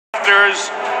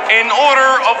rosters in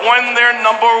order of when their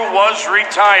number was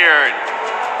retired.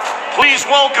 Please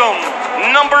welcome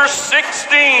number 16,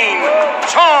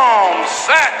 Tom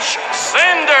Satch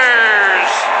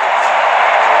Sanders.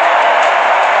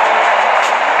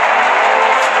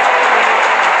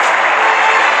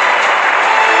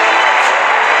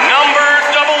 Number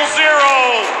 00,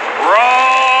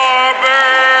 Robert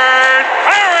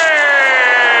Parrish.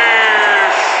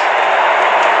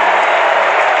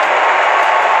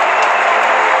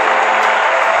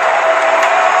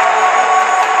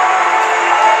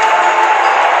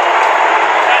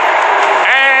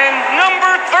 And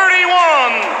number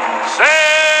 31, Cedric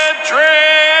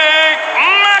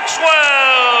Maxwell.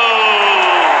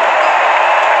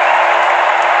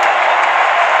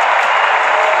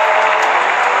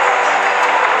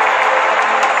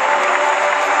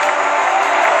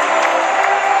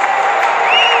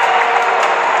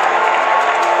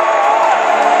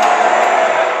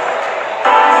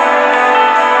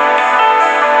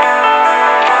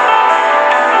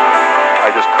 I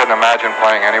just couldn't imagine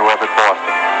playing anywhere but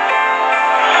Boston.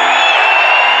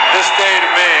 This day to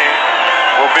me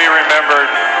will be remembered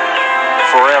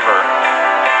forever.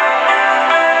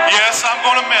 Yes, I'm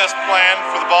going to miss playing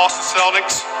for the Boston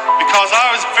Celtics because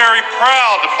I was very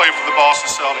proud to play for the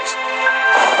Boston Celtics.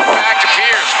 Back to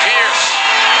Pierce. Pierce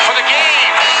for the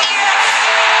game.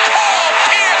 Paul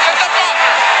Pierce at the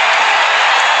buzzer.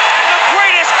 The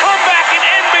greatest comeback in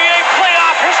NBA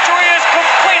playoff history is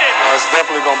completed. It's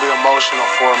definitely going to be emotional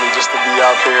for me just to be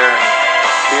out there and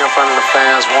be in front of the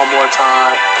fans one more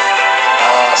time,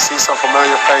 see some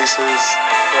familiar faces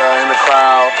in the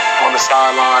crowd, on the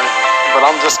sideline. But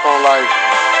I'm just going to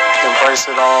embrace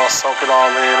it all, soak it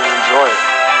all in, and enjoy it.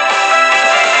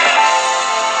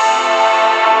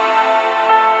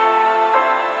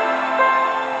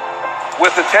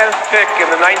 With the 10th pick in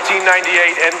the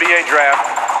 1998 NBA draft,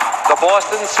 the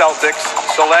Boston Celtics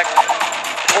select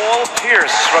Paul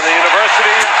Pierce from the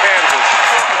University of Kansas.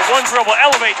 One dribble,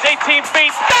 elevates, 18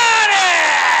 feet. Got it!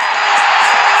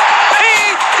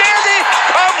 He did it!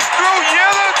 Comes through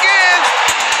yet again.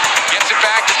 Gets it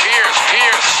back to Pierce.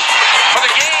 Pierce for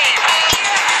the game.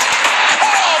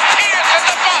 Paul Pierce at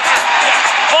the buzzer.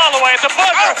 Ball away at the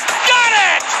buzzer. Got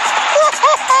it!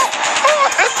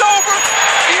 It's over.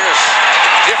 Pierce,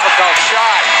 difficult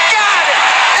shot. Got it!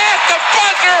 At the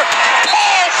buzzer,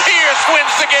 Paul Pierce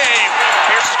wins the game.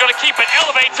 Pierce is going to keep it,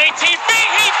 elevates, 18 feet.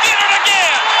 He did it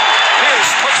again!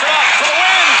 Pierce puts it up for the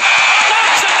win.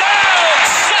 Knocks it down!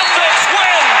 Celtics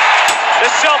win! The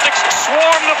Celtics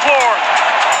swarm the floor.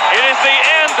 It is the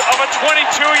end of a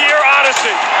 22-year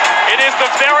odyssey. It is the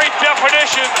very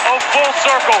definition of full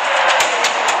circle.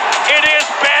 It is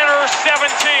banner 17.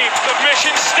 The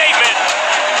mission statement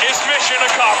is mission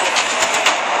accomplished.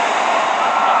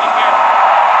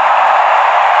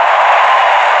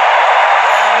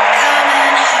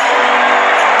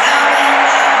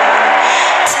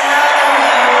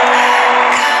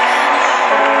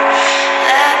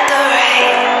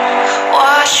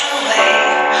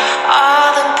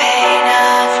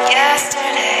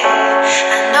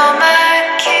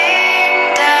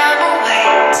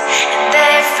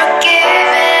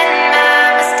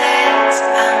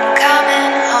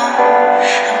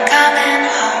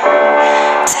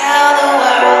 Tell the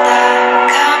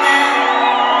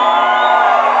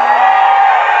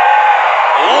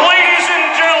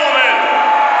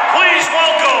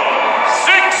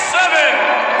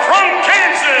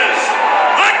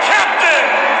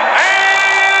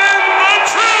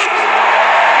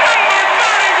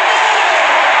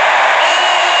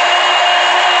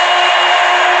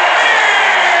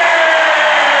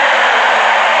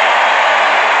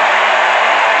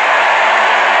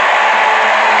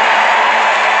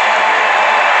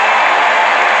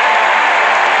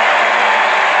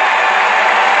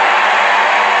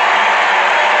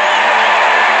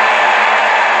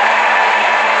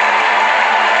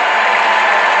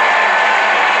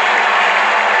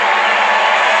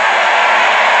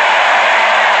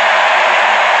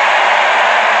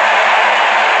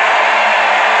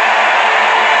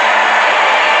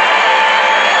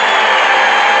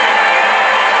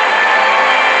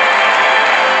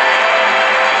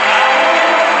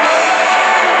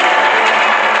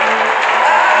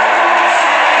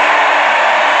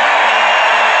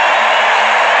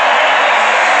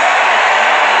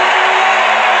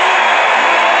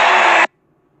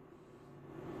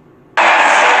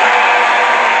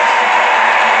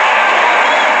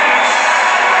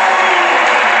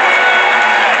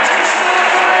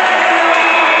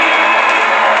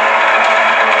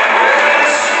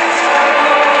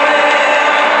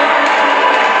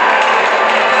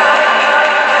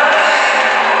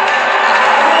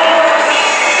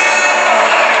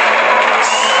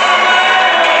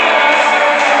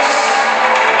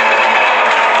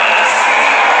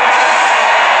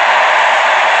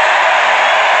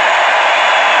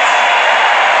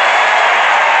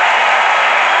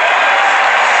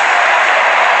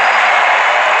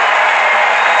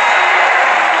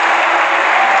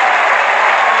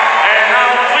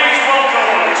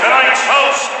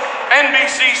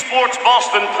Sports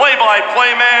Boston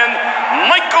play-by-play man,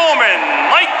 Mike Gorman.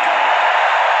 Mike.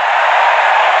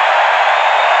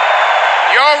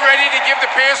 Y'all ready to give the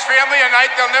Pierce family a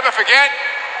night they'll never forget?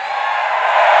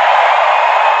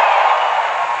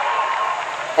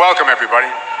 Welcome,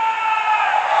 everybody.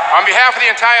 On behalf of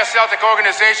the entire Celtic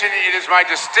organization, it is my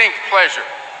distinct pleasure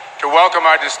to welcome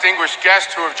our distinguished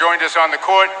guests who have joined us on the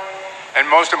court, and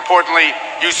most importantly,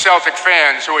 you Celtic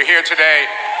fans who are here today,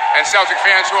 and Celtic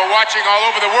fans who are watching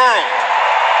all over the world.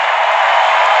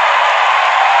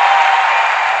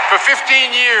 For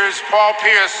 15 years, Paul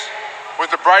Pierce was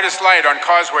the brightest light on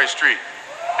Causeway Street,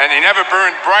 and he never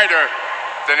burned brighter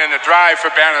than in the drive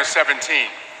for Banner 17.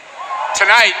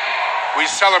 Tonight, we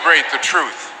celebrate the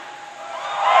truth.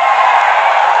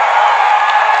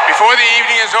 Before the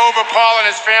evening is over, Paul and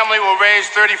his family will raise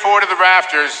 34 to the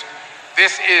rafters.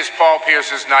 This is Paul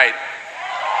Pierce's night.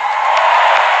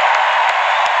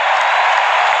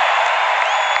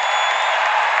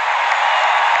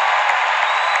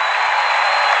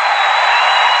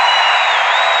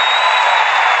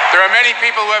 There are many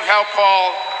people who have helped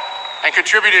Paul and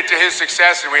contributed to his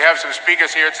success, and we have some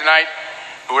speakers here tonight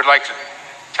who would like to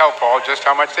tell Paul just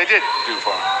how much they did do for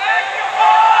him.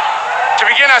 To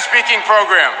begin our speaking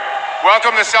program,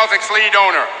 welcome the Celtics lead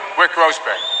owner, Wyc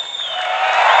Grousbeck.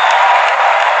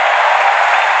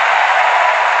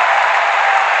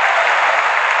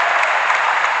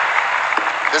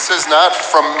 This is not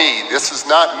from me. This is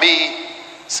not me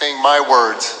saying my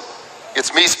words.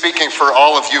 It's me speaking for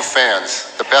all of you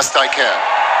fans, the best I can.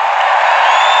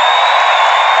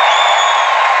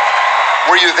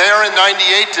 Were you there in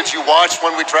 '98? Did you watch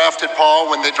when we drafted Paul,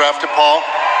 when they drafted Paul?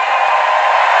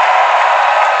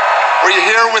 Were you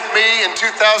here with me in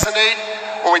 2008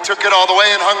 when we took it all the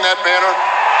way and hung that banner?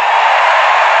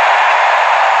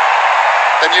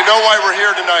 Then you know why we're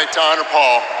here tonight, to honor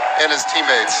Paul and his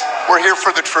teammates. We're here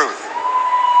for the truth.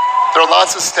 There are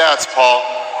lots of stats, Paul.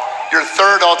 You're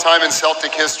third all-time in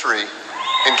Celtic history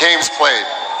in games played.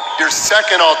 You're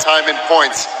second all-time in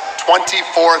points,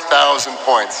 24,000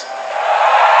 points.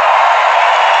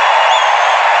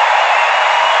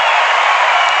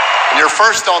 And you're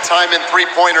first all-time in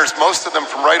three-pointers, most of them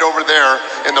from right over there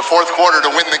in the fourth quarter to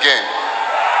win the game.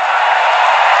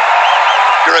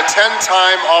 You're a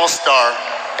 10-time All-Star.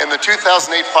 In the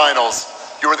 2008 finals,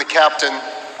 you were the captain,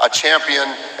 a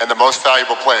champion, and the most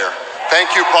valuable player.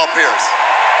 Thank you, Paul Pierce.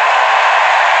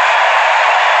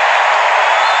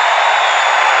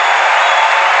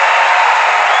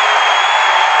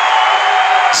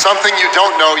 Something you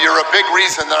don't know, you're a big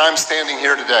reason that I'm standing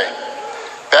here today.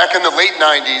 Back in the late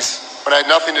 90s, when I had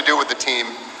nothing to do with the team,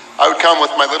 I would come with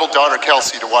my little daughter,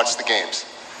 Kelsey, to watch the games.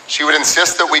 She would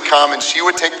insist that we come, and she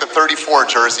would take the 34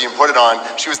 jersey and put it on.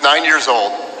 She was 9 years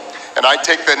old, and I'd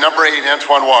take the number 8,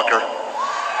 Antoine Walker.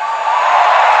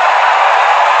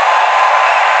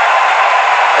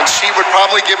 And she would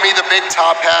probably give me the big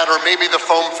top hat or maybe the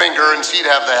foam finger, and she'd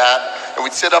have the hat. And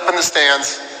we'd sit up in the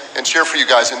stands and cheer for you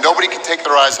guys, and nobody could take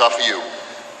their eyes off of you.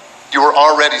 You were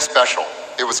already special.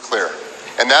 It was clear.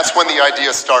 And that's when the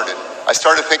idea started. I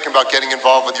started thinking about getting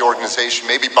involved with the organization,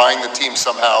 maybe buying the team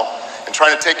somehow, and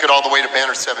trying to take it all the way to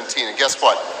Banner 17. And guess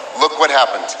what? Look what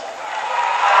happened.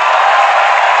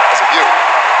 Because of you.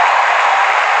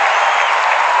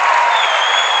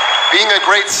 Being a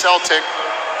great Celtic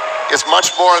is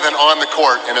much more than on the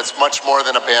court, and it's much more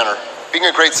than a banner. Being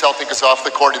a great Celtic is off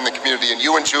the court in the community, and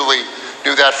you and Julie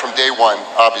knew that from day one,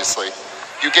 obviously.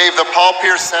 You gave the Paul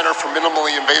Pierce Center for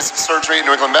Minimally Invasive Surgery at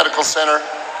New England Medical Center.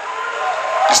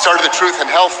 You started the Truth and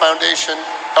Health Foundation,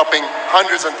 helping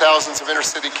hundreds and thousands of inner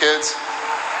city kids.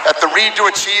 At the Read to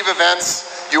Achieve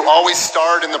events, you always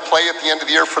starred in the play at the end of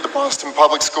the year for the Boston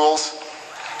Public Schools.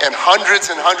 And hundreds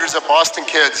of Boston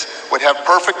kids would have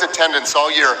perfect attendance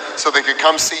all year so they could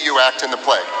come see you act in the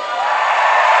play.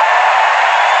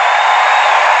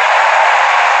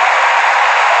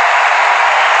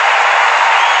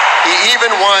 He even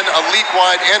won a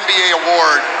league-wide NBA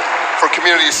award for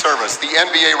community service. The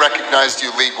NBA recognized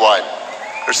you league-wide.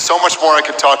 There's so much more I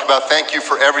could talk about. Thank you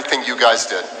for everything you guys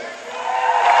did.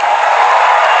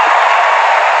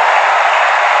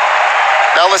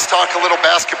 Now let's talk a little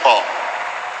basketball.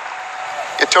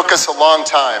 It took us a long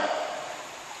time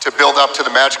to build up to the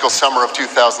magical summer of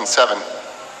 2007.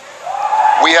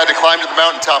 We had to climb to the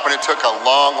mountaintop, and it took a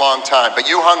long, long time. But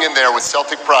you hung in there with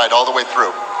Celtic pride all the way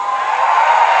through.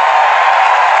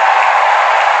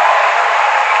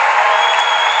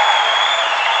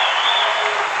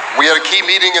 We had a key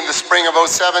meeting in the spring of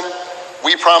 '07.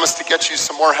 We promised to get you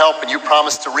some more help, and you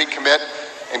promised to recommit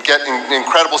and get in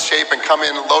incredible shape and come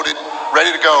in loaded, ready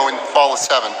to go in fall of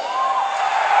 '07.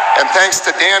 And thanks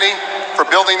to Danny for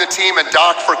building the team, and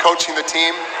Doc for coaching the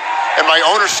team, and my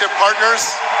ownership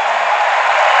partners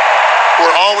who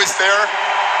are always there.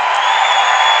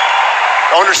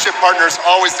 Ownership partners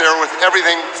always there with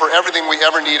everything, for everything we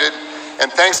ever needed.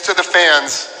 And thanks to the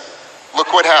fans,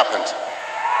 look what happened.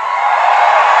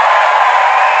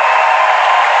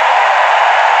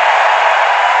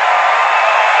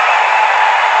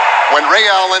 When Ray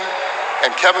Allen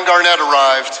and Kevin Garnett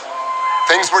arrived,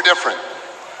 things were different.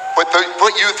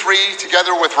 Put you three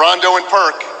together with Rondo and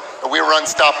Perk, and we were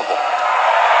unstoppable.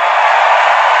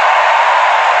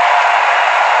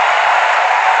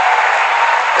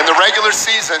 In the regular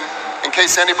season, in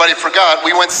case anybody forgot,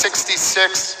 we went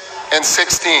 66-16. In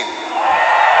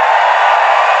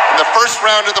the first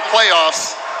round of the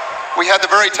playoffs, we had the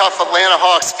very tough Atlanta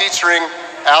Hawks featuring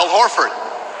Al Horford.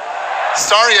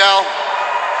 Sorry, Al.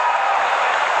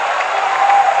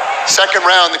 Second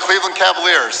round, the Cleveland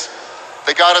Cavaliers.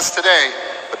 They got us today,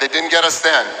 but they didn't get us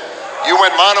then. You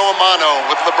went mano a mano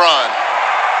with LeBron.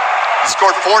 You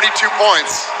scored 42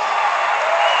 points.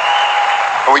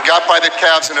 And we got by the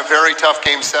Cavs in a very tough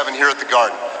Game 7 here at the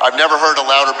Garden. I've never heard a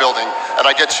louder building, and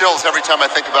I get chills every time I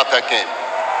think about that game.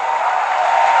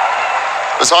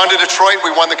 It was on to Detroit.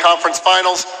 We won the conference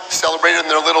finals, celebrated in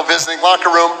their little visiting locker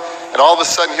room, and all of a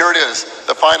sudden, here it is,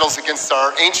 the finals against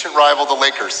our ancient rival, the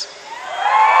Lakers.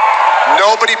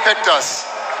 Nobody picked us.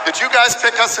 Did you guys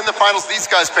pick us in the finals? These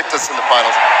guys picked us in the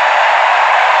finals.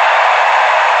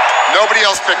 Nobody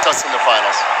else picked us in the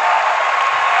finals.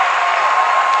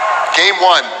 Game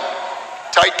 1,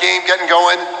 tight game, getting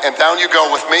going, and down you go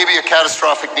with maybe a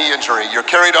catastrophic knee injury. You're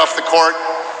carried off the court,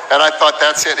 and I thought,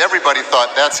 that's it. Everybody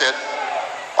thought, that's it.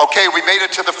 Okay, we made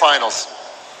it to the finals.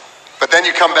 But then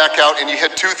you come back out and you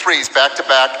hit 2 threes back to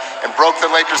back and broke the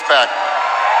Lakers back.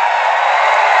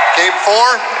 Game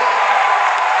 4,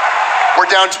 we're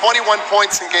down 21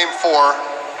 points in Game 4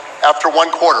 after 1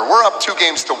 quarter. We're up 2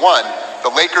 games to 1.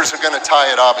 The Lakers are going to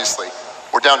tie it, obviously.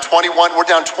 We're down 21. We're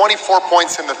down 24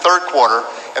 points in the 3rd quarter,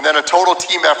 and then a total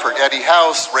team effort. Eddie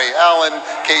House, Ray Allen,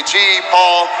 KG,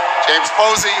 Paul, James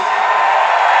Posey.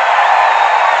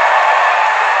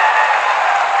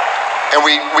 And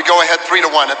we go ahead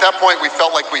 3-1. At that point, we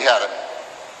felt like we had it.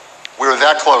 We were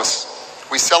that close.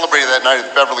 We celebrated that night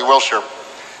at Beverly Wilshire.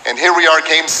 And here we are,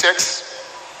 Game 6.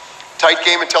 Tight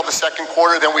game until the 2nd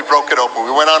quarter, then we broke it open.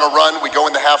 We went on a run. We go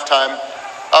into halftime,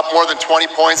 up more than 20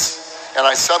 points. And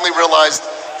I suddenly realized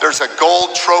there's a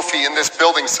gold trophy in this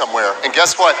building somewhere. And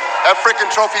guess what? That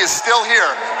frickin' trophy is still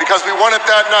here because we won it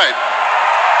that night.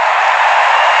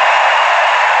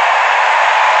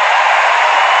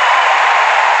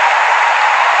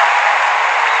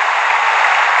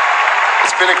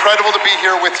 It's been incredible to be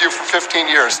here with you for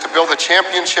 15 years, to build a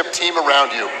championship team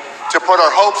around you, to put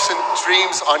our hopes and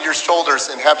dreams on your shoulders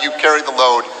and have you carry the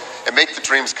load and make the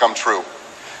dreams come true.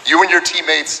 You and your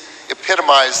teammates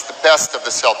epitomize the best of the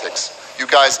Celtics. You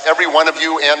guys, every one of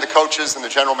you and the coaches and the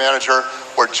general manager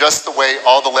were just the way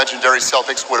all the legendary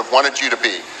Celtics would have wanted you to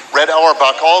be. Red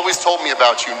Auerbach always told me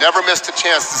about you, never missed a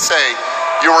chance to say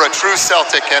you were a true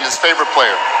Celtic and his favorite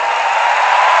player.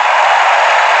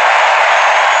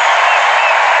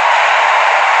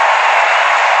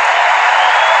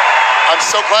 I'm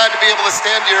so glad to be able to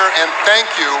stand here and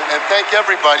thank you and thank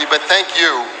everybody, but thank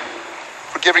you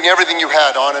for giving everything you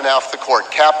had on and off the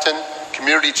court. Captain,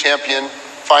 community champion,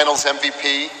 finals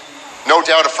MVP, no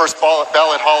doubt a first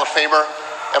ballot Hall of Famer.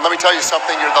 And let me tell you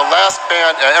something, you're the last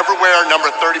band to ever wear number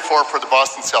 34 for the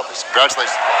Boston Celtics.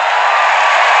 Congratulations.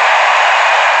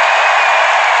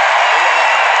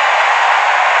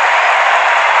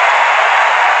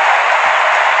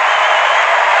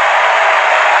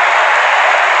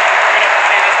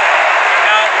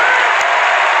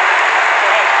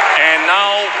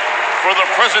 For the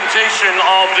presentation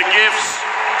of the gifts,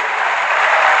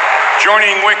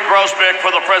 joining Wyc Grousbeck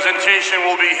for the presentation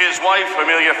will be his wife,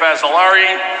 Amelia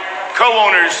Fazzolari,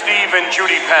 co-owners Steve and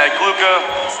Judy Pagluca,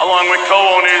 along with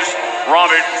co-owners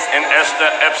Robert and Esther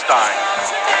Epstein.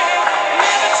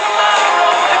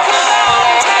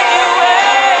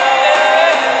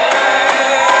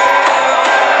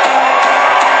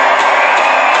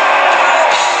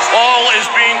 Paul is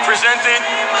being presented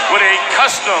with a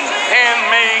custom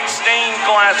handmade stained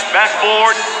glass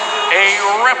backboard, a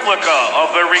replica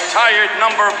of the retired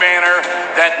number banner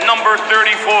that number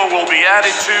 34 will be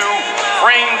added to,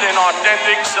 framed in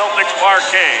authentic Celtics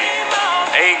parquet.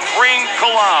 A framed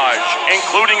collage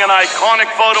including an iconic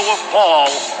photo of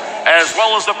Paul, as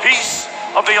well as a piece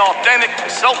of the authentic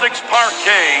Celtics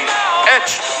parquet,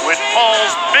 etched with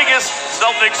Paul's biggest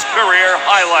Celtics career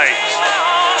highlights.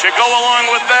 To go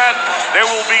along with that, there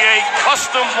will be a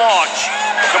custom watch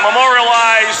to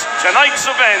memorialize tonight's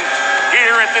event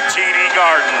here at the TD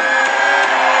Garden.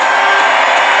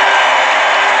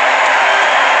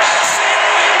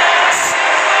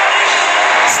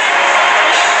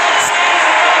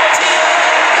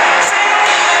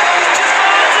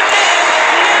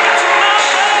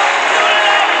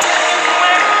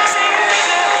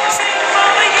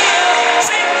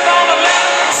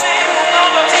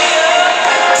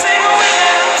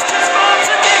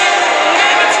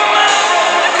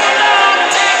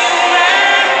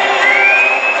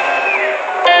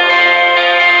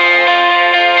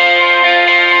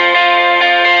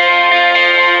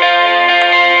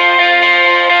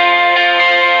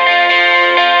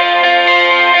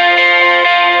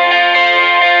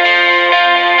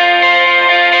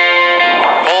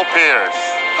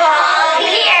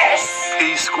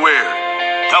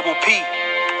 Double P.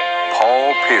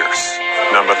 Paul Pierce.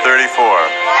 Number 34.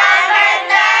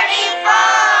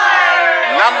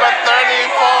 Number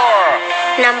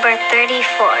 34. Number 34.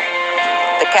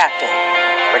 The captain.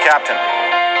 The captain.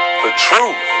 The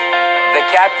truth. The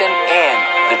captain and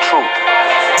the truth.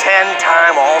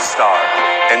 10-time All-Star.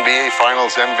 NBA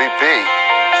Finals MVP.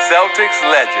 Celtics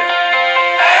legend.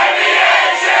 NBA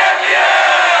champion!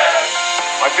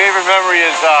 My favorite memory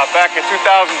is back in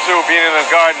 2002, being in the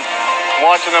Garden,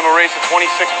 watching them erase a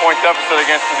 26-point deficit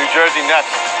against the New Jersey Nets.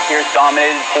 Pierce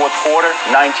dominated fourth quarter,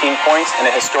 19 points, and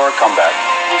a historic comeback.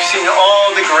 We've seen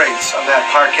all the greats on that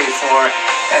parquet floor,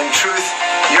 and truth,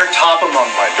 you're top among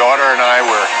them. My daughter and I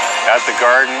were at the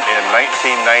Garden in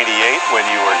 1998 when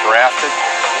you were drafted.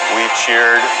 We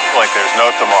cheered like there's no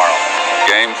tomorrow.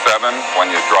 Game 7 when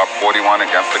you dropped 41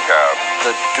 against the Cavs.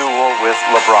 The duel with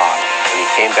LeBron when he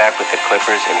came back with the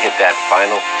Clippers and hit that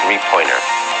final three-pointer.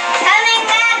 Coming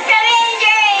back from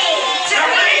injury to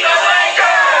beat the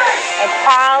Lakers! And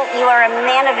Paul, you are a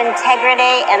man of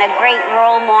integrity and a great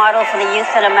role model for the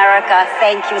youth in America.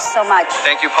 Thank you so much.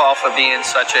 Thank you, Paul, for being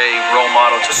such a role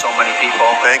model to so many people.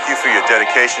 Thank you for your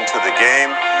dedication to the game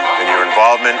and your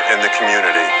involvement in the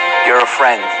community. You're a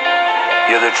friend.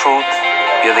 You're the truth.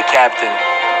 You're the captain.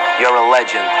 You're a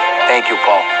legend. Thank you,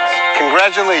 Paul.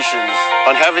 Congratulations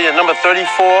on having your number 34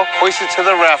 hoisted to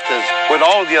the rafters with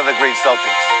all the other great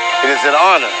Celtics. It is an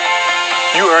honor.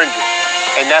 You earned it,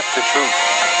 and that's the truth.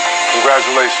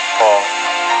 Congratulations, Paul.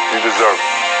 You deserve it.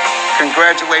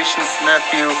 Congratulations,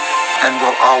 nephew, and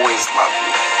we'll always love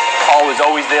you. Paul was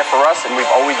always there for us, and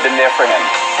we've always been there for him.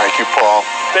 Thank you, Paul.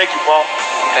 Thank you, Paul.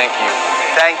 Thank you.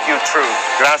 Thank you, truth.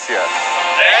 Gracias.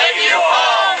 Thank you,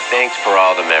 Paul. Thanks for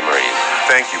all the memories.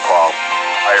 Thank you, Paul.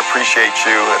 I appreciate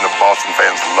you, and the Boston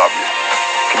fans love you.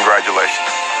 Congratulations.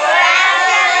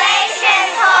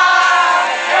 Congratulations,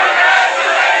 Paul.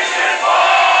 Congratulations,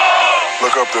 Paul.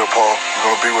 Look up there, Paul.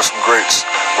 You're going to be with some greats.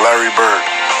 Larry Bird,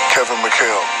 Kevin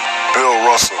McHale, Bill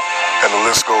Russell, and the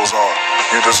list goes on.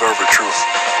 You deserve it, truth.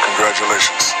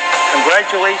 Congratulations.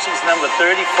 Congratulations, number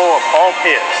 34, Paul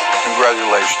Pierce.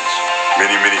 Congratulations.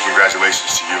 Many, many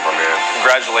congratulations to you, my man.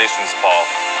 Congratulations, Paul.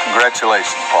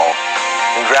 Congratulations, Paul.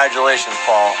 Congratulations,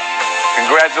 Paul.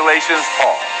 Congratulations,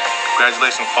 Paul.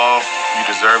 Congratulations, Paul. You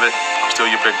deserve it. I'm still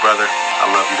your big brother. I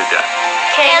love you to death.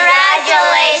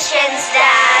 Congratulations,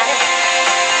 Dad.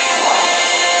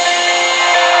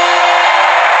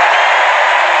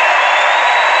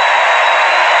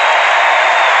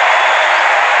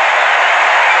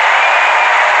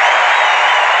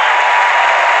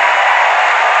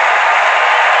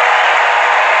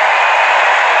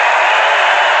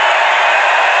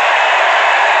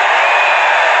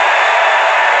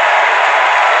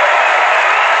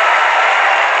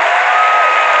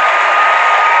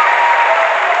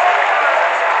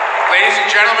 Ladies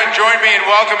and gentlemen, join me in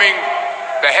welcoming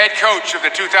the head coach of the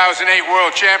 2008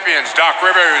 World Champions, Doc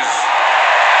Rivers.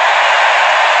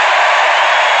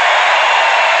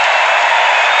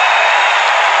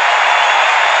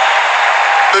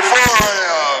 Before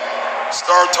I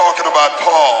start talking about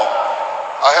Paul,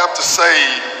 I have to say,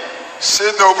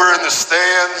 sitting over in the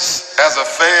stands as a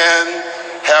fan,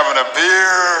 having a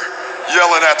beer,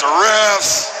 yelling at the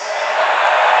refs,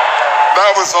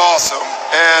 that was awesome.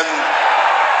 And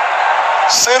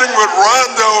sitting with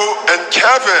Rondo and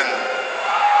Kevin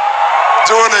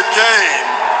during a game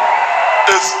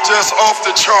is just off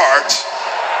the charts.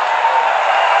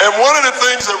 And one of the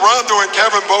things that Rondo and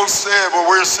Kevin both said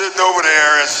when we were sitting over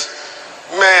there is,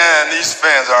 man, these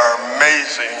fans are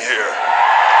amazing here.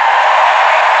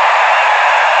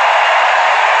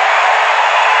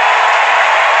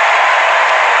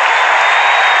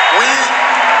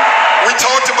 We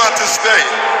about this day,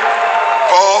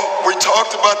 Paul. We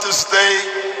talked about this day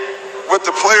with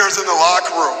the players in the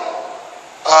locker room.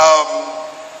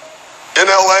 In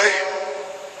LA,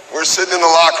 we're sitting in the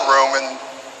locker room and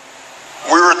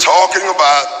we were talking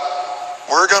about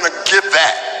we're going to get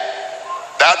that.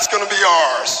 That's going to be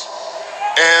ours.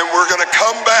 And we're going to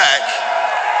come back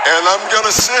and I'm going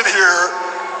to sit here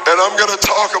and I'm going to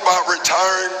talk about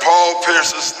retiring Paul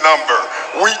Pierce's number.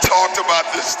 We talked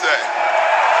about this day.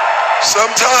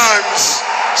 Sometimes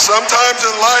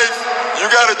in life, you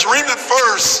got to dream it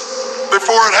first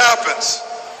before it happens.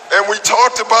 And we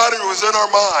talked about it, it was in our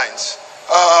minds.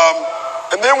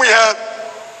 And then we had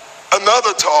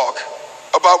another talk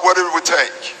about what it would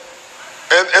take.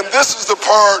 And this is the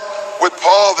part with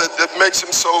Paul that makes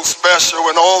him so special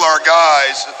and all our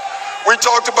guys. We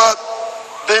talked about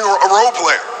being a role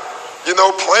player, you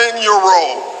know, playing your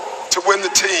role to win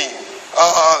the team.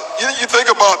 You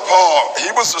think about Paul, he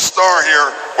was a star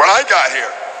here when I got here.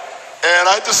 And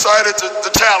I decided to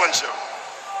challenge him.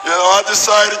 You know, I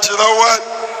decided, you know what?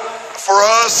 For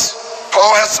us,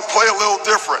 Paul has to play a little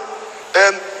different.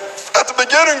 And at the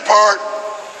beginning part,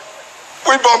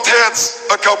 we bumped heads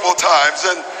a couple of times.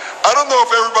 And I don't know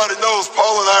if everybody knows,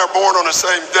 Paul and I are born on the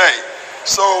same day.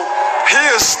 So he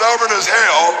is stubborn as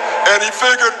hell, and he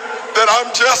figured that I'm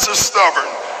just as stubborn.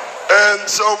 And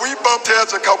so we bumped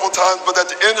heads a couple of times, but at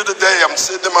the end of the day, I'm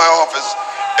sitting in my office,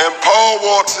 and Paul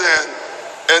walks in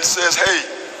and says, hey,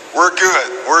 we're good.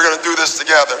 We're going to do this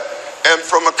together. And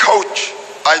from a coach,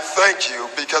 I thank you,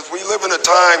 because we live in a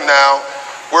time now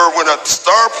where when a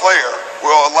star player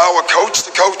will allow a coach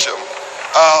to coach him,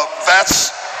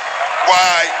 that's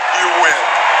why you win.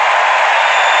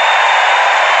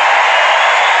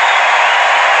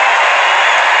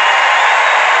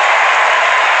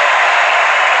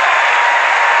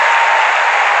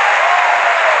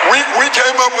 We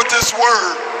came up with this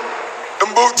word,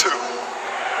 Ubuntu,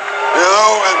 you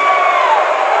know,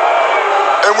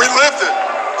 and we lived it.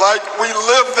 Like, we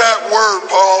lived that word,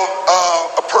 Paul.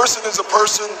 A person is a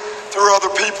person through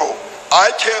other people. I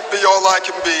can't be all I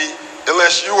can be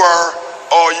unless you are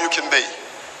all you can be.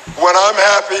 When I'm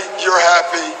happy, you're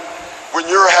happy. When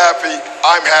you're happy,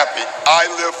 I'm happy. I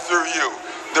live through you.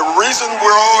 The reason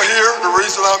we're all here, the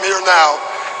reason I'm here now,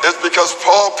 is because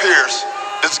Paul Pierce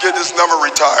is getting his number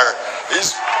retired.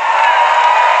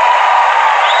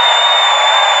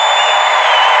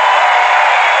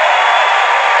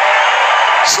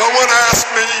 Someone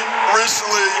asked me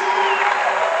recently,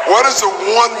 what is the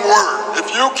one word?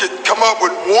 If you could come up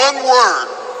with one word,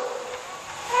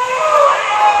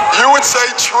 you would say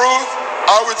truth,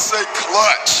 I would say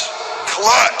clutch.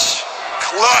 Clutch.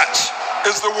 Clutch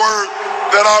is the word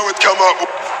that I would come up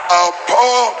with.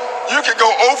 Paul, you could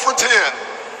go 0 for 10,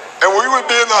 and we would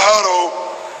be in the huddle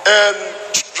and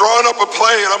drawing up a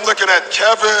play, and I'm looking at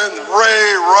Kevin,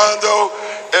 Ray, Rondo,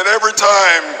 and every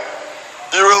time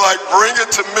you were like, bring it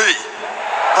to me.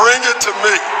 Bring it to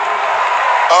me.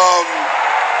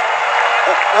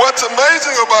 What's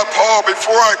amazing about Paul,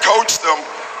 before I coached him,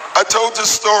 I told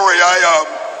this story.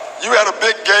 You had a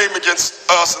big game against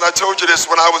us, and I told you this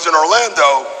when I was in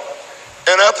Orlando.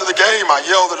 And after the game, I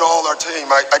yelled at all our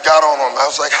team. I got on them. I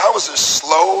was like, how is this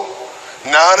slow,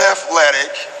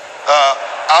 non-athletic,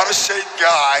 out-of-shape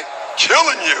guy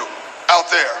killing you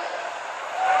out there?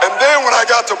 And then when I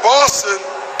got to Boston,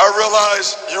 I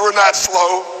realized you were not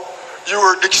slow. You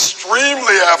were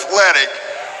extremely athletic.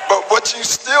 But what you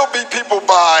still beat people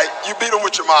by, you beat them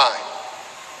with your mind.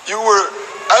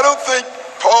 I don't think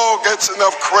Paul gets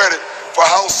enough credit for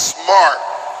how smart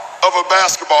of a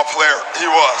basketball player he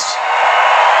was.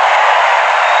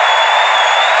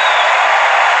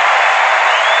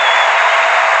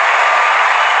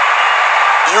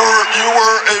 You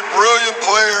were a brilliant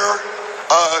player.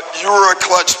 You were a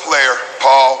clutch player,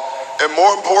 Paul. And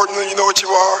more importantly, you know what you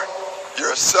are?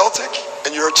 You're a Celtic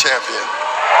and you're a champion.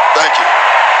 Thank you.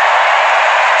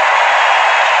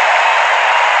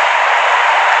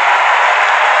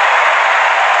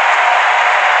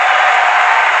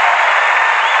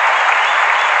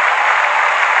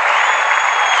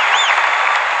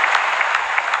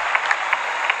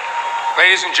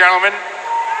 Ladies and gentlemen,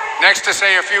 next to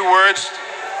say a few words,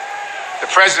 the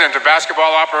president of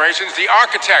basketball operations, the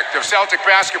architect of Celtic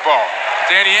basketball,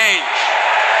 Danny Ainge.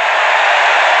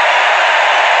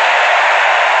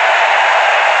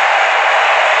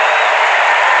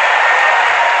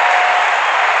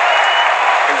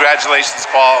 Congratulations,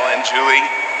 Paul and Julie.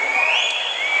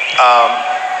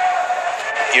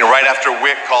 Right after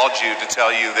Wick called you to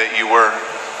tell you that you were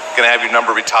going to have your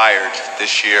number retired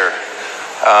this year,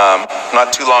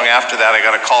 not too long after that, I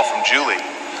got a call from Julie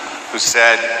who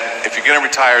said, if you're going to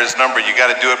retire his number, you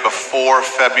got to do it before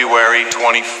February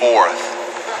 24th,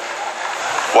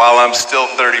 while I'm still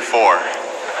 34.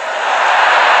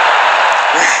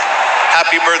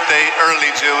 Happy birthday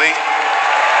early, Julie.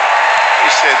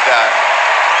 Appreciate that.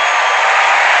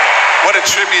 What a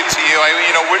tribute to you.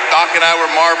 Doc and I were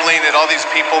marveling at all these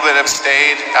people that have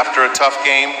stayed after a tough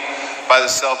game by the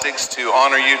Celtics to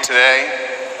honor you today.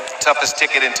 Toughest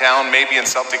ticket in town, maybe in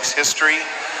Celtics history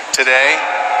today.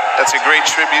 That's a great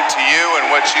tribute to you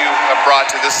and what you have brought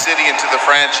to the city and to the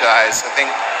franchise. I think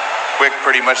Wick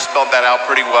pretty much spelled that out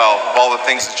pretty well, of all the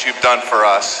things that you've done for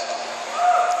us.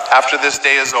 After this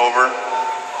day is over,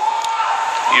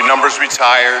 your number's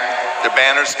retired, the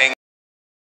banners hang.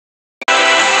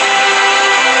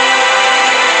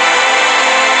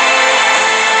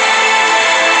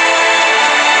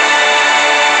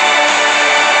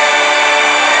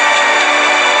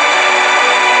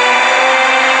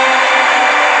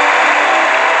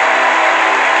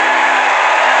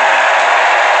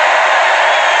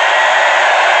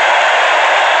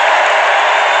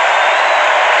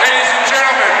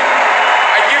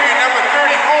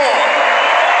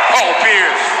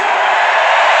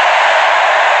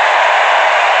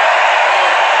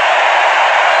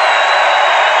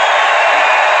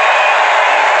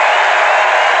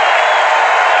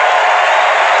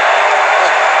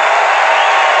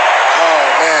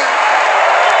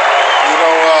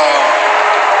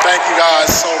 Thank you guys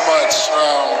so much.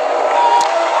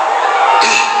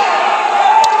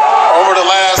 Over the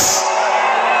last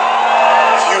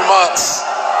few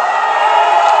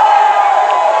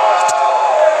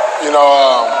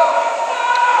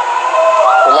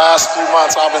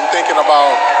months, I've been thinking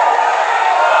about,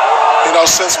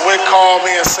 since Wick called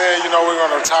me and said, we're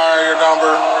going to retire your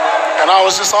number. And I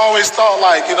was just always thought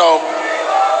like,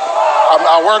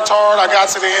 I worked hard, I got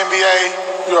to the NBA,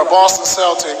 you're a Boston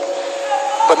Celtic.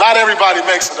 But not everybody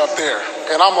makes it up there.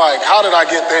 And I'm like, how did I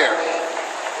get there?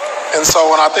 And so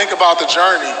when I think about the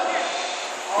journey,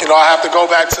 I have to go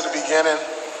back to the beginning.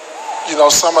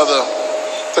 Some of the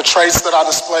traits that I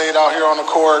displayed out here on the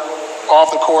court,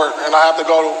 off the court. And I have to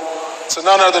go to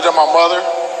none other than my mother,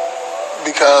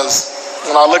 because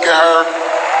when I look at her,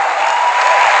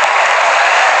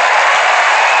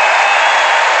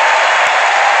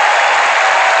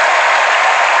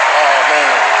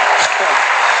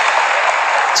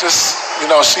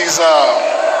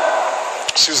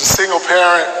 she's a single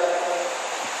parent,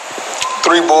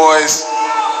 3 boys,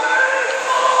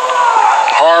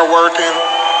 hardworking.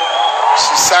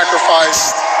 She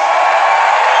sacrificed.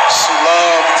 She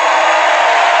loved.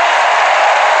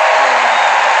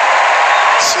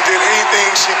 She did anything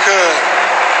she could.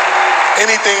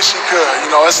 Anything she could.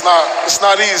 It's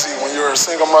not easy when you're a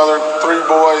single mother, 3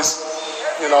 boys.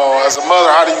 As a mother,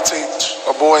 how do you teach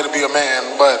a boy to be a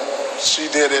man? But she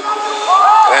did it.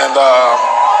 And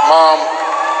Mom,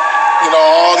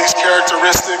 all these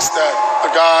characteristics that the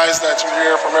guys that you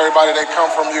hear from everybody, they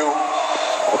come from you.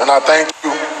 And I thank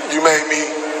you. You made me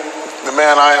the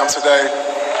man I am today.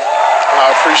 And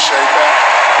I appreciate that.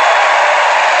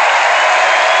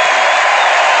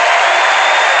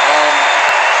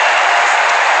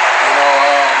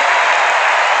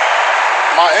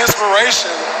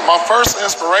 My first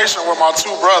inspiration were my 2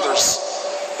 brothers.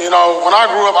 When I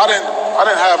grew up, I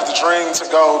didn't have the dream to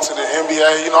go to the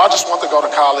NBA. I just wanted to go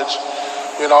to college.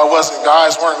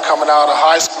 Guys weren't coming out of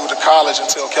high school to college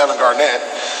until Kevin Garnett.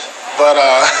 But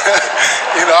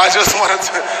I just wanted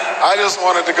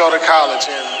to go to college,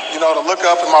 and to look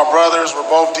up at my brothers. We're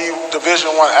both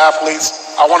Division I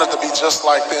athletes. I wanted to be just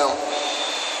like them.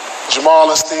 Jamal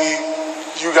and Steve,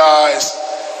 you guys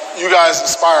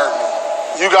inspired me.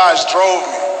 You guys drove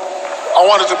me. I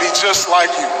wanted to be just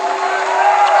like you.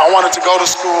 I wanted to go to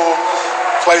school,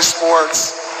 play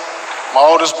sports. My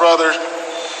oldest brother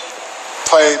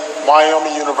played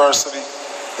Wyoming University.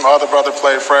 My other brother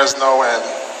played Fresno, and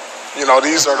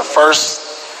these are the first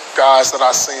guys that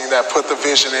I seen that put the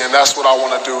vision in. That's what I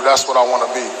want to do. That's what I want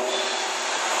to be.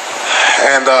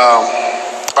 And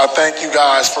I thank you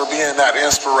guys for being that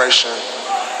inspiration.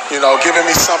 Giving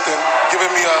me something,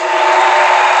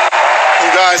 you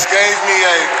guys gave me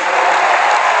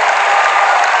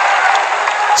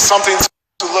something to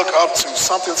look up to,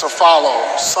 something to follow,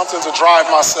 something to drive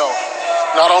myself.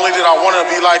 Not only did I want to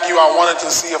be like you, I wanted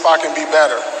to see if I can be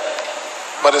better.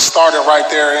 But it started right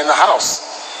there in the house.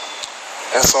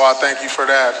 And so I thank you for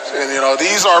that. And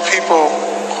these are people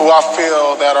who I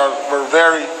feel that were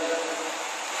very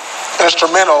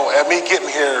instrumental at me getting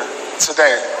here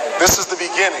today. This is the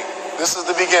beginning. This is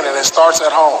the beginning. It starts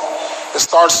at home. It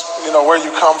starts, where you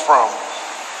come from.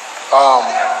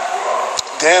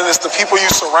 Then it's the people you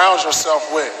surround yourself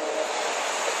with.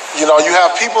 You know, you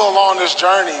have people along this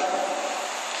journey,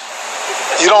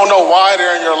 you don't know why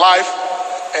they're in your life,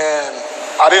 and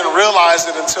I didn't realize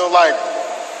it until like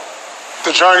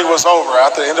the journey was over.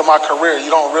 At the end of my career,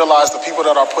 you don't realize the people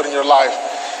that are put in your life.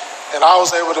 And I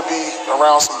was able to be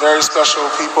around some very special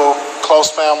people,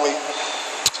 close family.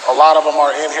 A lot of them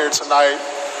are in here tonight.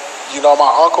 You know,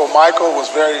 my uncle Michael was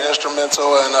very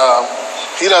instrumental, and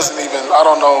he doesn't even, I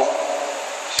don't know,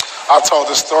 I've told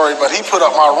this story, but he put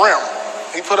up my rim.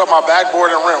 He put up my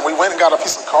backboard and rim. We went and got a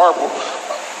piece of cardboard,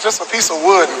 just a piece of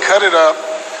wood, and cut it up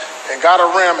and got a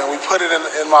rim, and we put it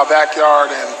in my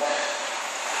backyard. And,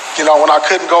 you know, when I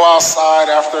couldn't go outside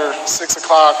after 6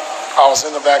 o'clock, I was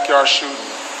in the backyard shooting.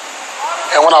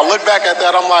 And when I look back at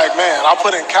that, I'm like, man, I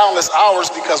put in countless hours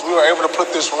because we were able to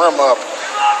put this rim up.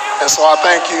 And so I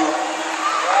thank you.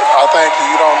 I thank you.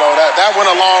 You don't know that. That went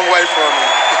a long way for me.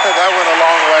 That went a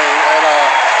long way.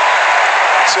 And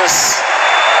just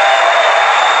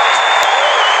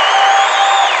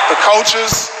the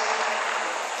coaches,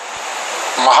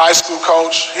 my high school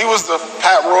coach, he was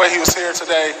Pat Roy, he was here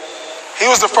today.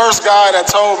 He was the first guy that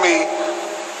told me,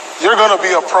 you're going to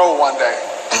be a pro one day.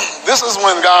 This is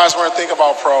when guys weren't thinking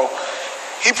about pro.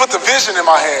 He put the vision in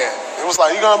my head. It was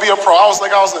like, you're going to be a pro. I was in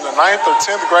the 9th or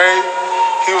 10th grade.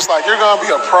 He was like, you're going to be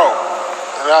a pro.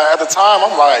 And at the time,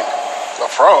 I'm like, a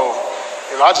pro?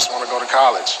 You know, I just want to go to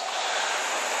college.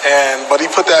 But he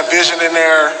put that vision in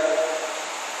there.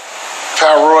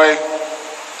 Pat Roy,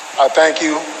 I thank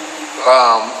you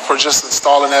for just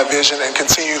installing that vision and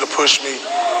continue to push me.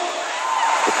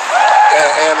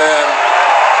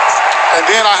 And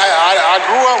then I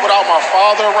grew up without my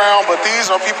father around, but these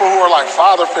are people who are like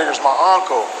father figures, my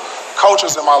uncle,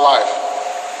 coaches in my life.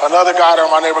 Another guy in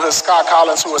my neighborhood, Scott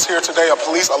Collins, who was here today, a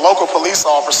local police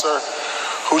officer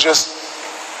who just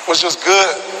was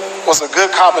a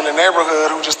good cop in the neighborhood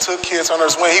who just took kids under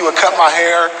his wing. He would cut my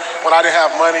hair when I didn't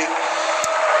have money.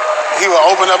 He would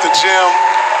open up the gym,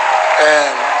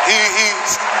 and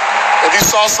if you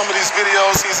saw some of these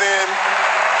videos he's in,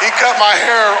 he cut my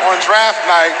hair on draft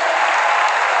night.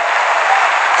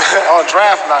 On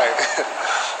draft night,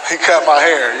 he cut my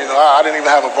hair. You know, I didn't even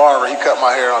have a barber. He cut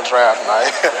my hair on draft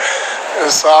night.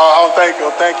 And so I'll thank you.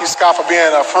 Thank you, Scott, for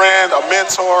being a friend, a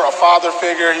mentor, a father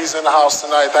figure. He's in the house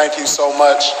tonight. Thank you so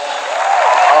much.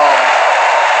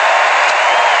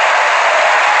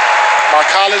 My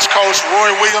college coach,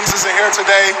 Roy Williams, isn't here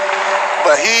today,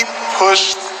 but he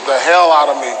pushed the hell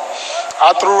out of me.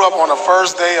 I threw up on the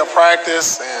first day of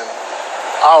practice, and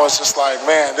I was just like,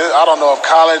 man, I don't know if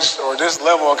college or this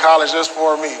level of college is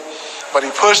for me. But he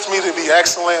pushed me to be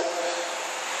excellent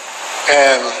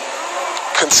and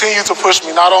continued to push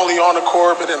me not only on the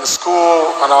court, but in the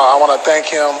school. And I want to thank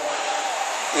him.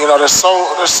 You know, there's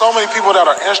so many people that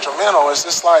are instrumental. It's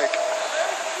just like,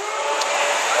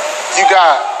 you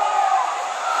got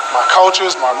my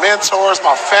coaches, my mentors,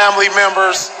 my family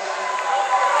members,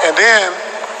 and then,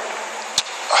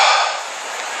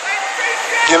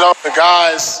 you know, the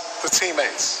guys, the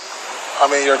teammates. I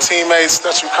mean, your teammates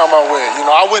that you come up with. You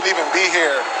know, I wouldn't even be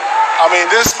here. I mean,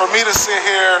 for me to sit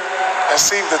here and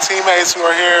see the teammates who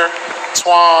are here,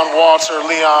 Twan, Walter,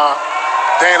 Leon,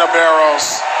 Dana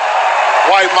Barros,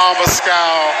 White Mamba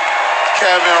Scow,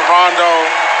 Kevin, Rondo.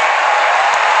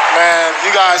 Man,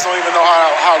 you guys don't even know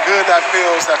how good that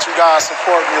feels that you guys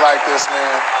support me like this,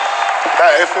 man.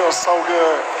 It feels so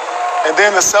good. And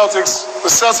then the Celtic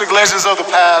legends of the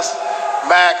past,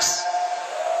 Max,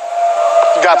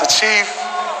 you got the Chief,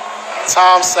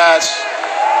 Tom Satch.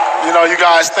 You know, you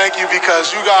guys, thank you,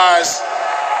 because you guys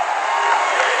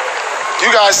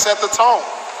set the tone.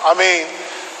 I mean,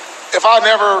 if I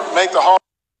never make the Hall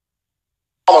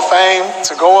of Fame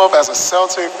to go up as a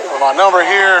Celtic with my number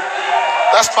here,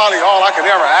 that's probably all I could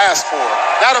ever ask for.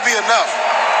 That'll be enough.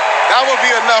 That would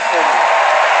be enough for me.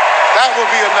 That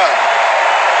would be enough.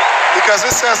 Because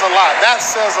it says a lot. That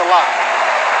says a lot.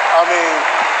 I mean,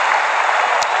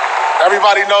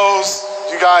 everybody knows,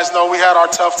 you guys know we had our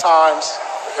tough times.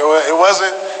 It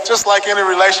wasn't just like any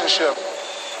relationship.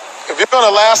 If you're going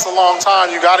to last a long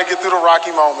time, you got to get through the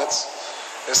rocky moments.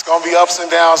 It's going to be ups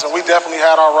and downs, and we definitely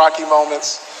had our rocky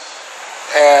moments.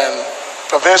 And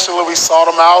eventually we sought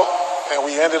them out, and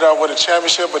we ended up with a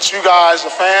championship. But you guys,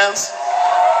 the fans,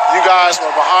 you guys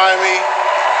were behind me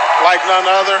like none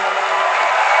other.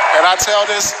 And I tell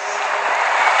this,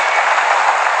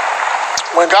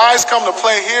 when guys come to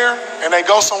play here and they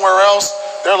go somewhere else,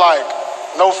 they're like,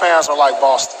 no fans are like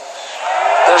Boston.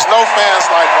 There's no fans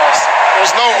like Boston.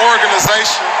 There's no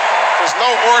organization. There's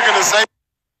no organization.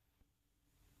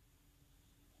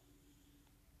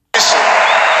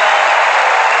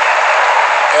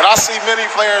 And I see many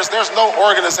players, there's no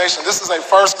organization. This is a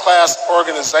first-class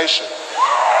organization.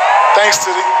 Thanks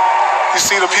to you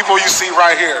see the people you see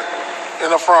right here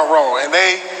in the front row, and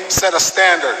they set a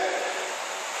standard.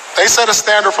 They set a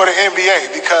standard for the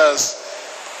NBA because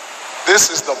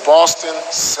this is the Boston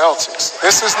Celtics.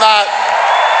 This is not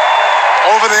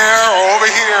over there or over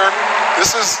here.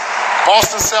 This is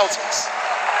Boston Celtics.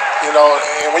 You know,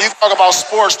 and when you talk about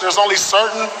sports, there's only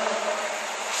certain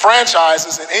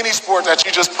franchises in any sport that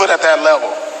you just put at that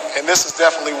level. And this is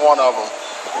definitely one of them.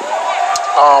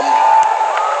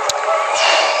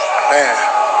 Man.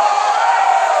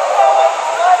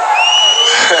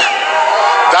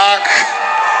 Doc,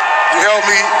 you helped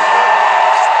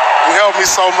me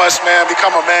so much, man.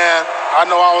 Become a man. I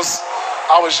know I was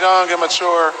young and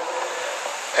mature,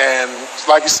 and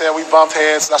like you said, we bumped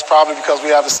heads. That's probably because we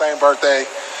have the same birthday.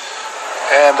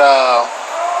 And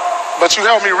but you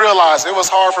helped me realize it was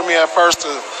hard for me at first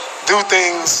to do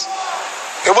things.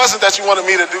 It wasn't that you wanted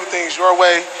me to do things your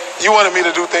way. You wanted me to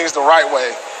do things the right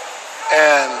way.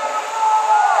 And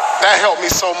that helped me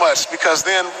so much because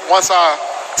then once I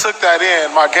took that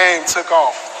in, my game took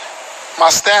off.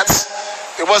 My stats,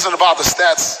 it wasn't about the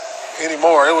stats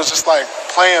anymore. It was just like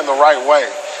playing the right way.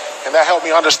 And that helped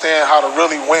me understand how to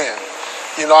really win.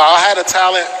 You know, I had a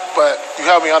talent, but you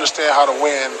helped me understand how to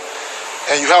win.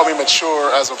 And you helped me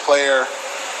mature as a player.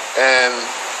 And,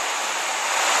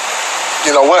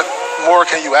 you know, what more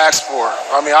can you ask for?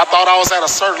 I mean, I thought I was at a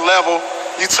certain level.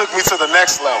 You took me to the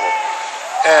next level.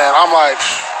 And I'm like,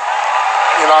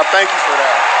 you know, I thank you for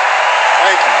that.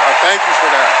 Thank you. I thank you for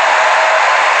that.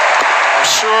 I'm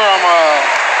sure I'm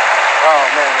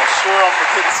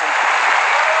forgetting some.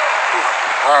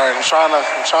 All right, I'm trying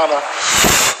to,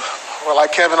 well, like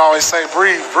Kevin always say,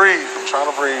 breathe. I'm trying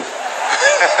to breathe.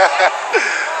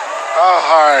 Oh,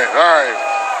 all right.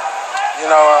 You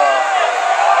know,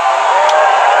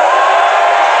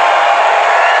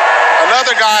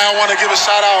 another guy I want to give a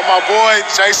shout out, my boy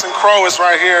Jason Crow is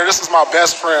right here. This is my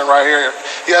best friend right here.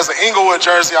 He has an Inglewood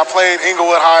jersey. I played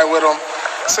Inglewood High with him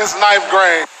since 9th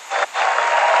grade.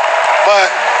 But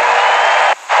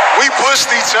we pushed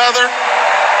each other.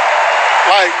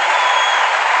 Like,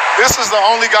 this is the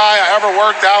only guy I ever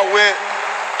worked out with.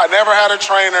 I never had a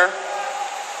trainer.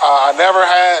 I never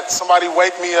had somebody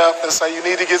wake me up and say, you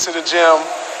need to get to the gym.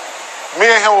 Me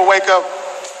and him would wake up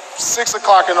 6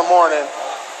 o'clock in the morning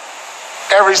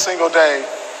every single day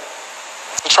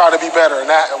to try to be better. And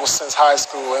that was since high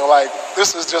school. And like,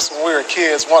 this is just when we were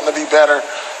kids wanting to be better.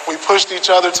 We pushed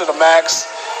each other to the max.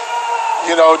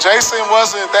 You know, Jason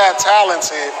wasn't that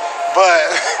talented, but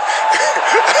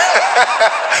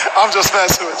I'm just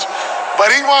messing with you. But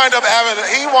he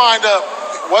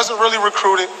wasn't really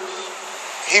recruited.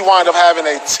 He wound up having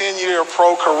a 10-year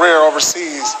pro career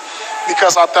overseas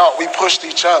because I thought we pushed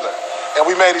each other and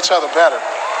we made each other better.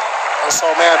 And so,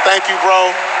 man, thank you,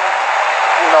 bro.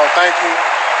 You know, thank you.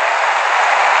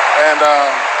 And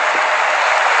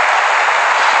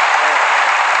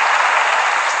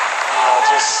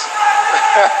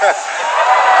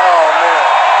oh, man.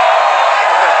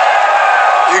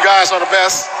 You guys are the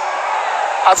best.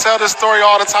 I tell this story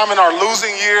all the time. In our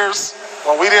losing years,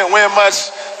 when we didn't win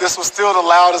much, this was still the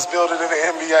loudest building in the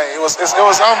NBA. It was unbelievable.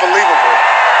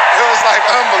 It was like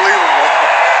unbelievable.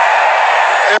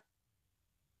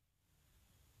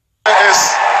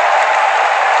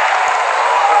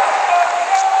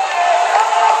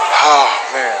 Oh,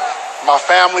 man. My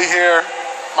family here,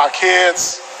 my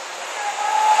kids,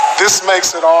 this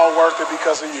makes it all worth it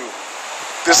because of you.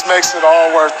 This makes it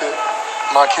all worth it.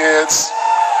 My kids,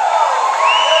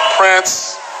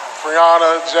 Prince,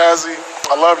 Brianna, Jazzy,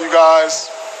 I love you guys.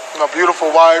 My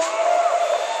beautiful wife,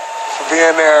 for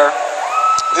being there.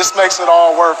 This makes it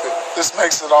all worth it. This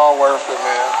makes it all worth it,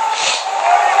 man.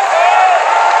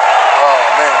 Oh,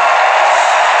 man.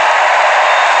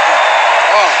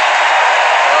 Oh.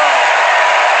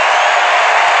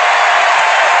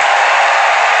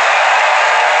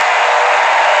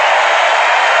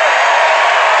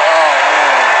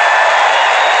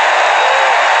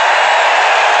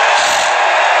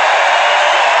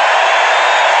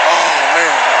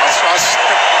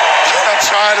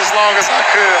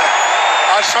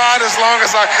 I tried as long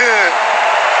as I could.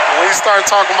 When you start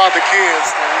talking about the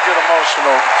kids, then you get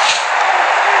emotional.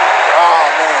 Oh,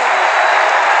 man.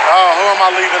 Oh, who am I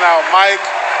leaving out? Mike,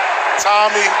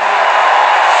 Tommy.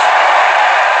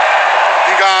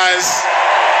 You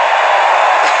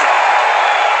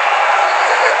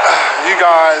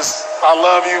guys, I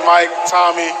love you, Mike,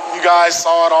 Tommy. You guys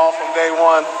saw it all from day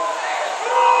one.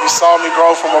 You saw me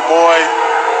grow from a boy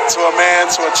to a man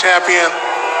to a champion.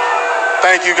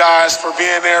 Thank you guys for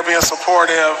being there, being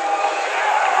supportive.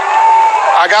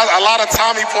 I got a lot of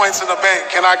Tommy points in the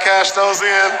bank. Can I cash those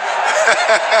in?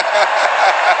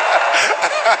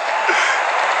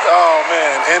 Oh,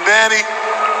 man. And Danny,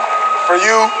 for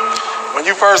you, when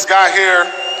you first got here,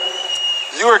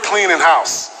 you were cleaning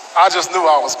house. I just knew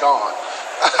I was gone.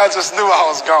 I just knew I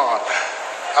was gone.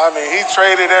 I mean, he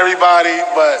traded everybody,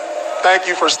 but thank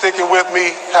you for sticking with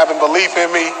me, having belief in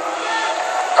me,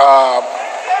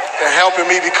 and helping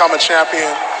me become a champion.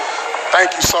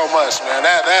 Thank you so much, man.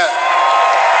 That's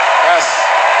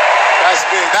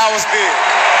big. That was big.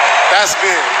 That's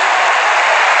big.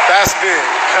 That's big.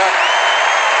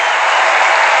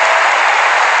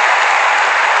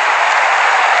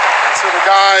 To the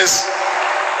guys,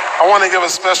 I want to give a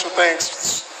special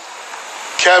thanks.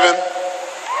 Kevin.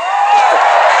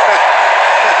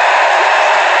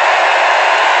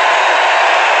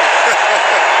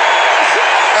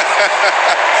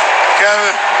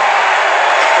 Kevin,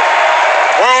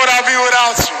 where would I be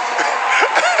without you?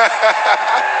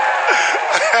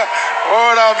 Where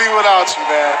would I be without you,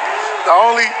 man?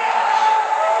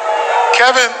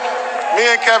 Me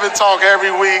and Kevin talk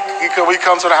every week. We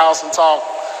come to the house and talk.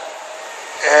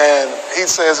 And he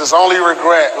says his only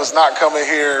regret was not coming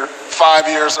here 5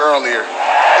 years earlier.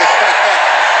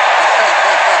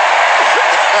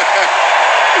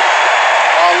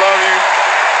 I love you.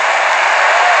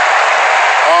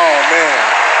 Oh, man.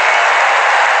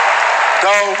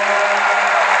 Though,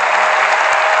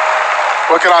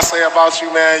 what can I say about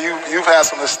you, man? You've had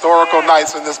some historical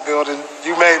nights in this building.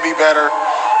 You made me better.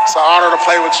 It's an honor to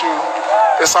play with you.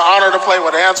 It's an honor to play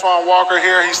with Antoine Walker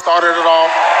here. He started it off.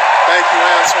 Thank you,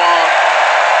 Antoine.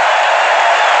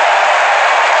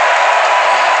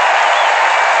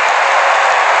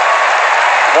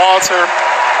 Walter.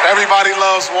 Everybody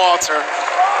loves Walter.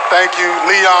 Thank you,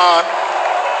 Leon,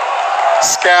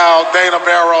 Scal, Dana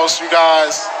Barros, you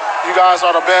guys. You guys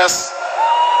are the best.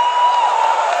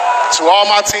 To all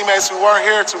my teammates who weren't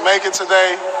here to make it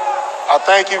today, I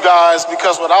thank you guys,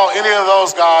 because without any of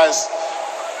those guys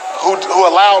who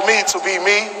allowed me to be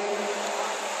me,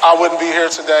 I wouldn't be here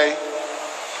today.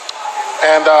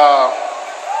 And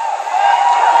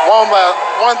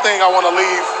one thing I want to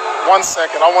leave, 1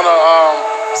 second. I want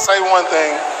to say one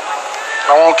thing.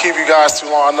 I won't keep you guys too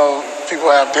long. I know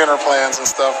people have dinner plans and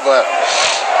stuff, but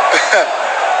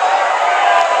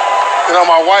you know,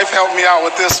 my wife helped me out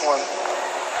with this one.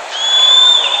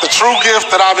 The true gift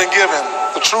that I've been given,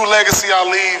 the true legacy I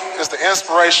leave, is the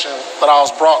inspiration that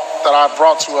I've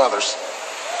brought to others.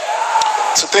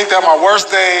 To think that my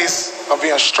worst days of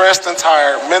being stressed and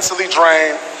tired, mentally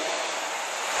drained,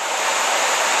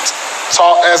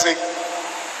 taught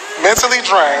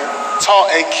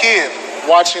a kid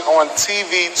watching on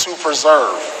TV to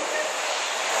preserve.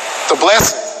 The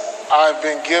blessing I've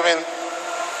been given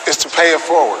is to pay it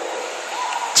forward.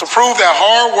 To prove that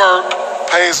hard work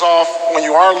pays off when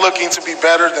you aren't looking to be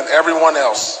better than everyone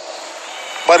else,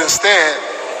 but instead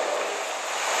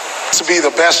to be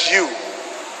the best you,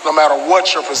 no matter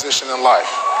what your position in life.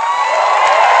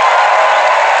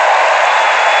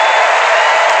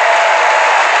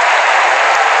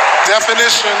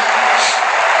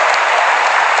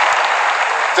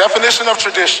 Definition of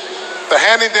tradition: the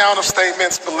handing down of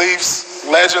statements, beliefs,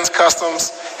 legends,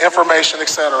 customs, information,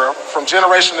 etc., from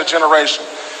generation to generation,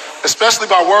 especially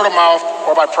by word of mouth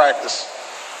or by practice.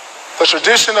 The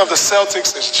tradition of the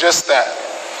Celtics is just that.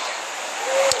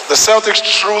 The Celtics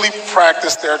truly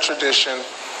practice their tradition.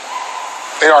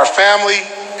 They are family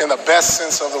in the best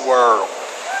sense of the word.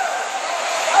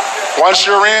 Once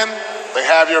you're in, they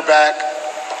have your back.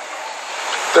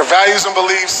 Their values and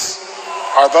beliefs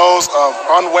are those of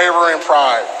unwavering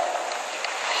pride.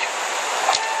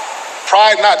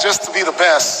 Pride not just to be the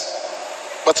best,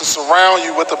 but to surround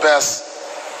you with the best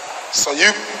so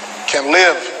you can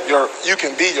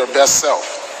be your best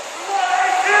self.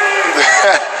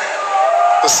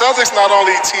 The Celtics not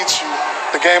only teach you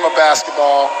the game of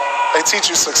basketball, they teach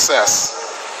you success.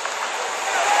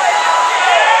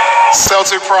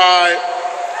 Celtic pride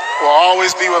will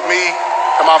always be with me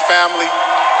and my family.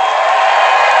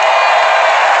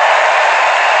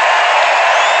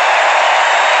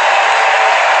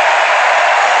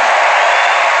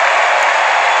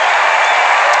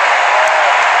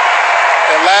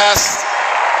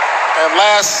 And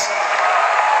last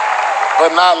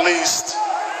but not least,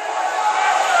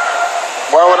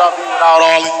 where would I be without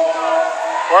all of you?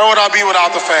 Where would I be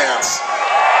without the fans?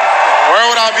 Where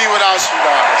would I be without you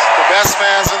guys? The best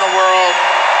fans in the world.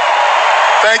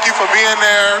 Thank you for being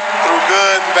there through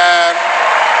good and bad.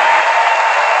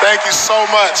 Thank you so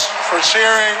much for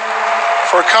cheering,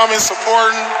 for coming,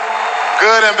 supporting,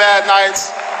 good and bad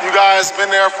nights. You guys been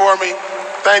there for me.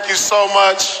 Thank you so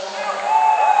much.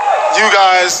 you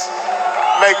guys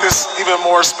make this even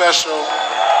more special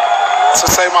to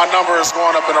say my number is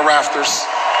going up in the rafters.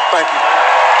 Thank you.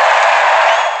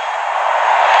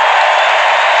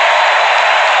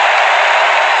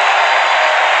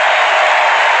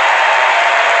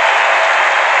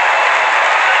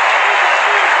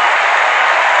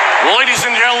 Ladies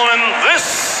and gentlemen,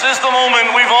 this is the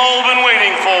moment we've all been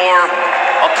waiting for,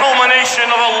 a culmination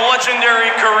of a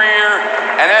legendary career.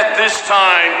 And at this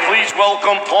time, please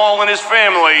welcome Paul and his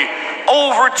family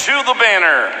over to the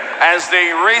banner as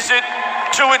they raise it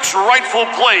to its rightful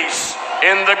place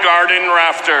in the Garden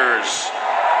rafters.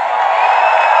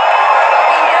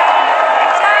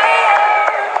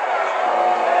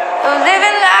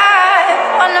 Living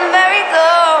life on the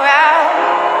merry-go-round,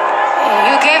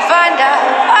 you can't find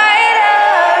out.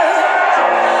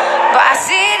 But I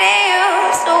see it in you,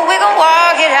 so we gon'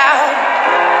 walk it out.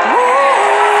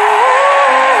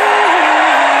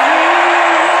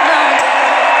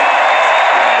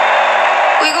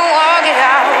 We gon' walk it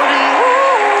out.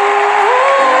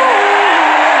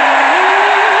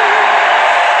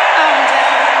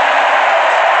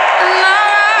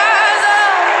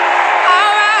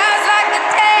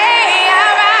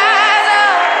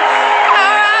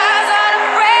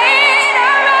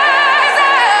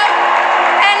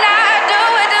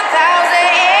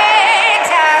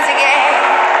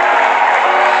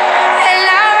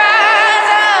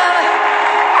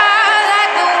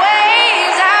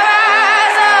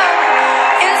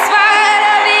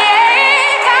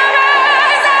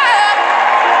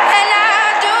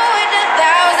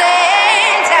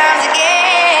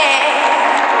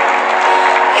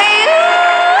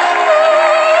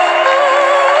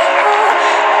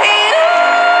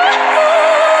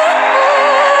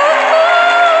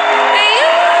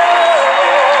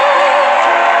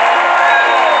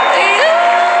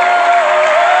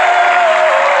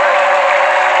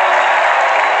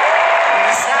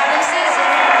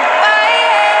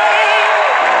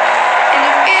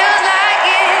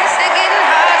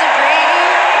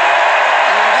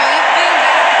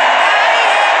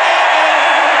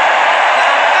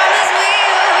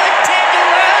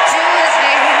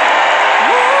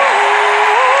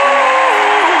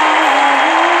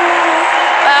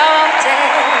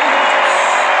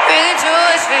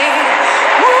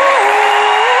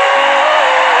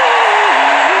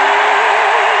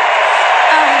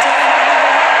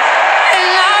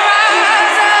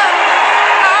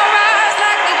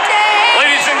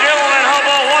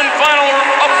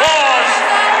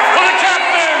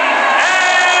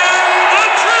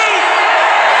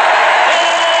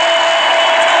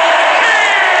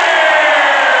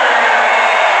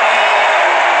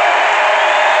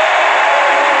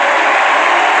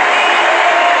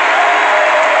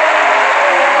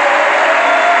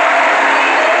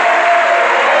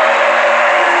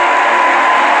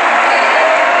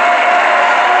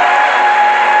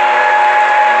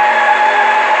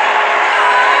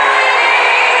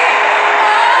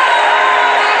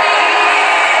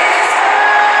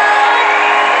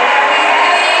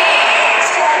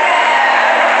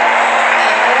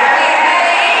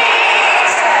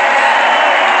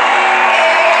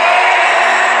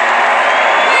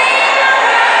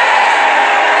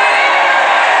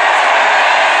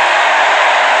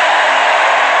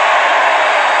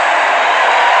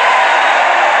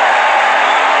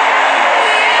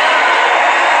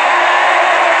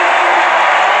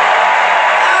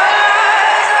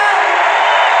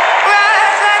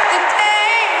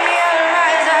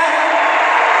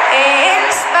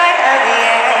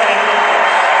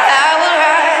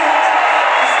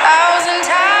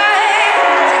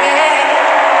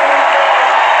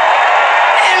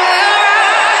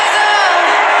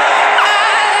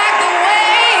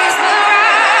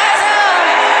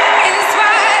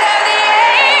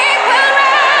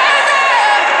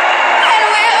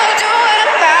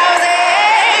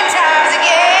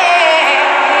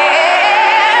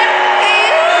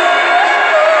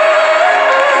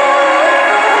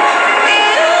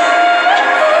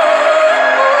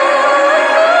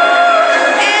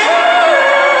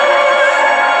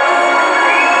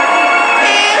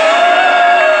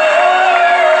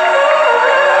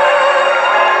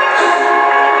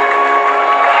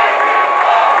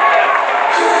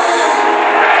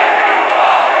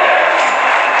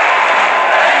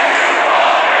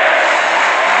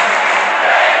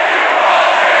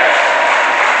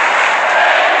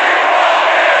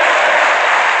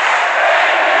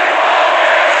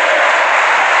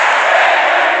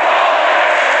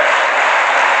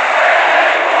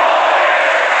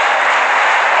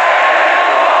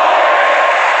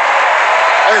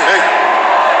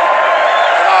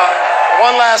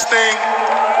 One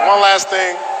last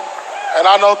thing. And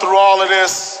I know through all of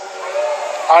this,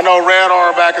 I know Red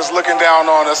Auerbach is looking down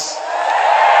on us.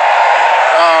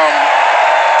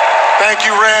 Thank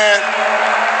you, Red.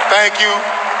 Thank you.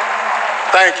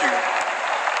 Thank you.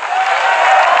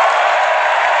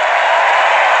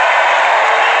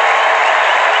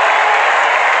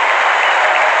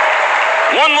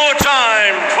 One more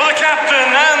time for the captain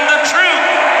and the truth,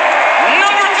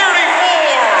 number 34,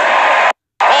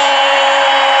 Paul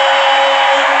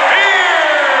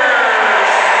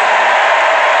Pierce.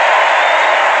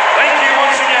 Thank you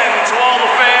once again to all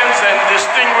the fans and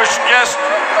distinguished guests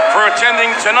for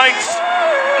attending tonight's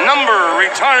number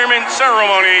retirement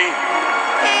ceremony.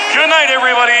 Good night,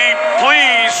 everybody.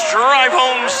 Please drive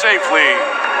home safely.